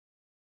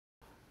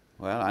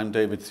Well, I'm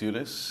David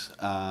Thewlis.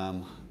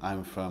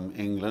 I'm from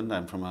England.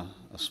 I'm from a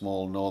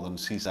small northern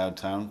seaside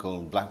town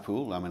called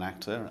Blackpool. I'm an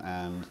actor,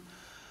 and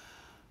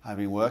I've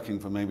been working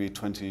for maybe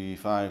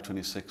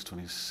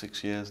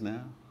 26 years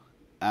now.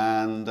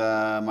 And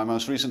my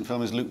most recent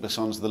film is Luc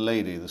Besson's The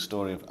Lady, the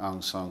story of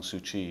Aung San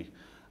Suu Kyi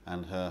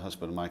and her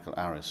husband Michael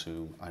Aris,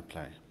 who I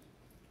play.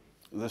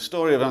 The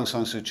story of Aung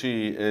San Suu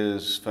Kyi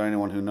is, for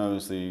anyone who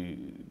knows, the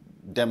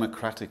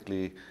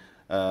democratically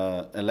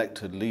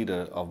elected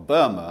leader of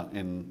Burma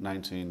in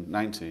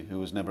 1990, who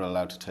was never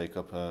allowed to take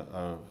up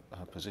her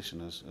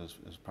position as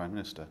Prime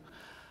Minister.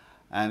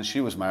 And she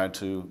was married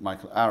to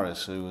Michael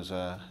Aris, who was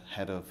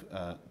head of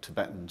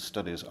Tibetan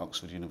Studies at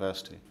Oxford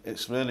University.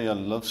 It's really a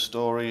love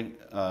story,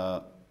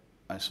 I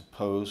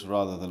suppose,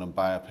 rather than a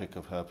biopic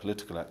of her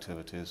political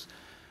activities,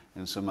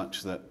 in so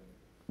much that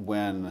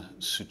when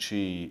Suu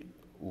Kyi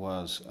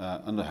was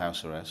under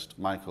house arrest,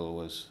 Michael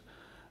was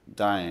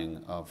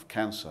dying of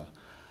cancer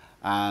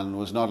and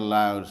was not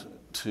allowed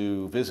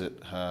to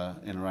visit her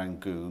in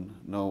Rangoon,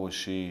 nor was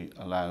she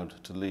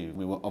allowed to leave.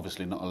 We were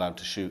obviously not allowed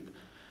to shoot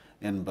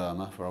in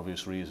Burma for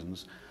obvious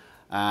reasons,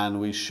 and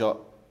we shot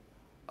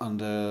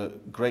under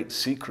great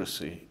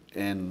secrecy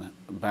in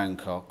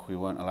Bangkok. We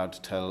weren't allowed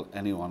to tell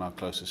anyone, our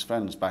closest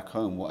friends back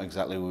home, what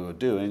exactly we were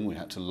doing. We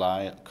had to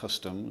lie at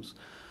customs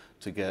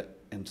to get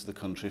into the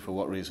country for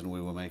what reason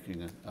we were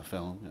making a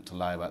film. We had to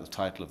lie about the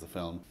title of the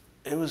film.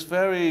 It was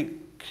very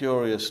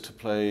curious to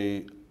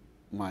play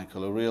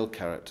Michael, a real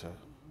character,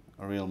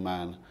 a real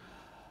man,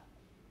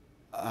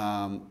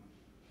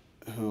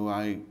 who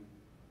I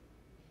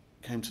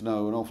came to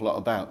know an awful lot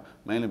about,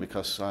 mainly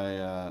because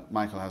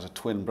Michael has a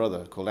twin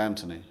brother called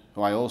Anthony,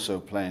 who I also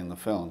play in the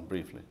film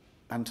briefly.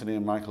 Anthony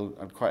and Michael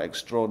had quite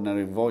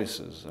extraordinary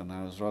voices, and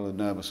I was rather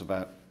nervous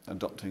about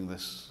adopting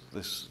this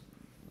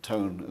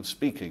tone of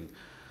speaking,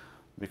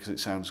 because it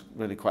sounds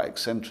really quite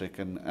eccentric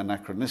and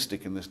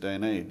anachronistic in this day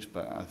and age.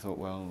 But I thought,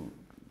 well,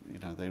 you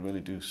know, they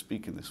really do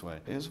speak in this way.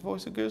 His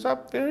voice, it goes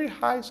up very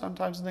high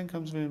sometimes and then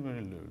comes very,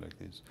 very low like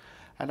this.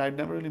 And I've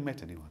never really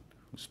met anyone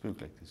who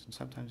spoke like this, and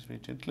sometimes very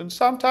gentle and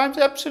sometimes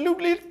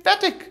absolutely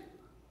emphatic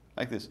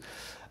like this.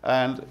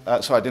 And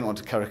so I didn't want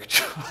to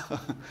caricature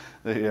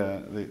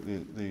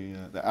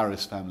the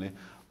Aris family,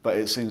 but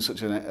it seems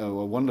such a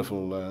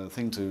wonderful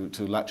thing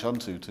to latch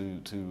onto,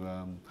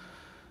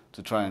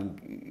 to try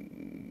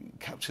and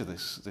capture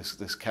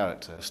this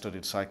character. I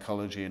studied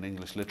psychology and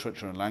English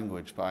literature and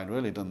language, but I'd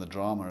really done the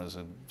drama as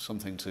a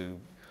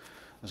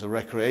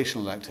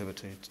recreational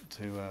activity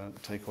to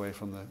take away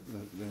from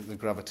the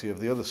gravity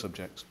of the other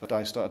subjects. But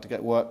I started to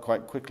get work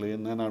quite quickly,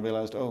 and then I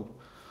realised, oh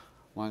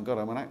my God,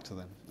 I'm an actor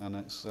then, and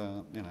it's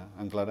you know,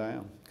 I'm glad I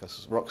am,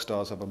 because rock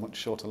stars have a much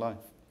shorter life.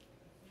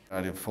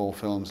 I did 4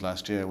 films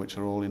last year, which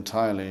are all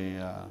entirely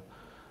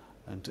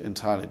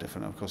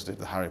different. Of course, I did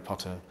the Harry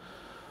Potter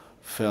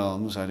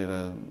films. I did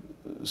a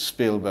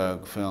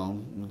Spielberg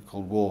film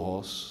called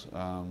Warhorse,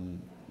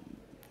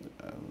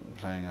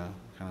 playing a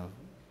kind of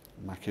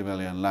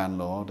Machiavellian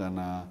landlord, and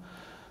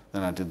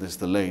then I did this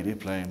The Lady,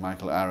 playing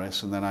Michael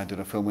Aris, and then I did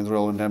a film with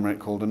Roland Emmerich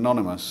called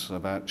Anonymous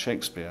about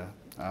Shakespeare,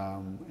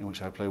 in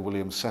which I play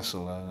William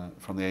Cecil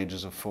from the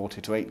ages of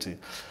 40 to 80.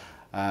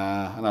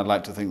 And I'd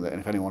like to think that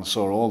if anyone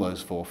saw all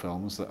those 4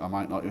 films, that I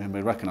might not even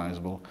be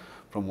recognisable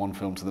from one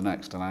film to the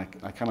next, and I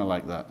kind of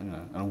like that, you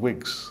know, and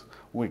wigs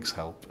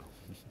help.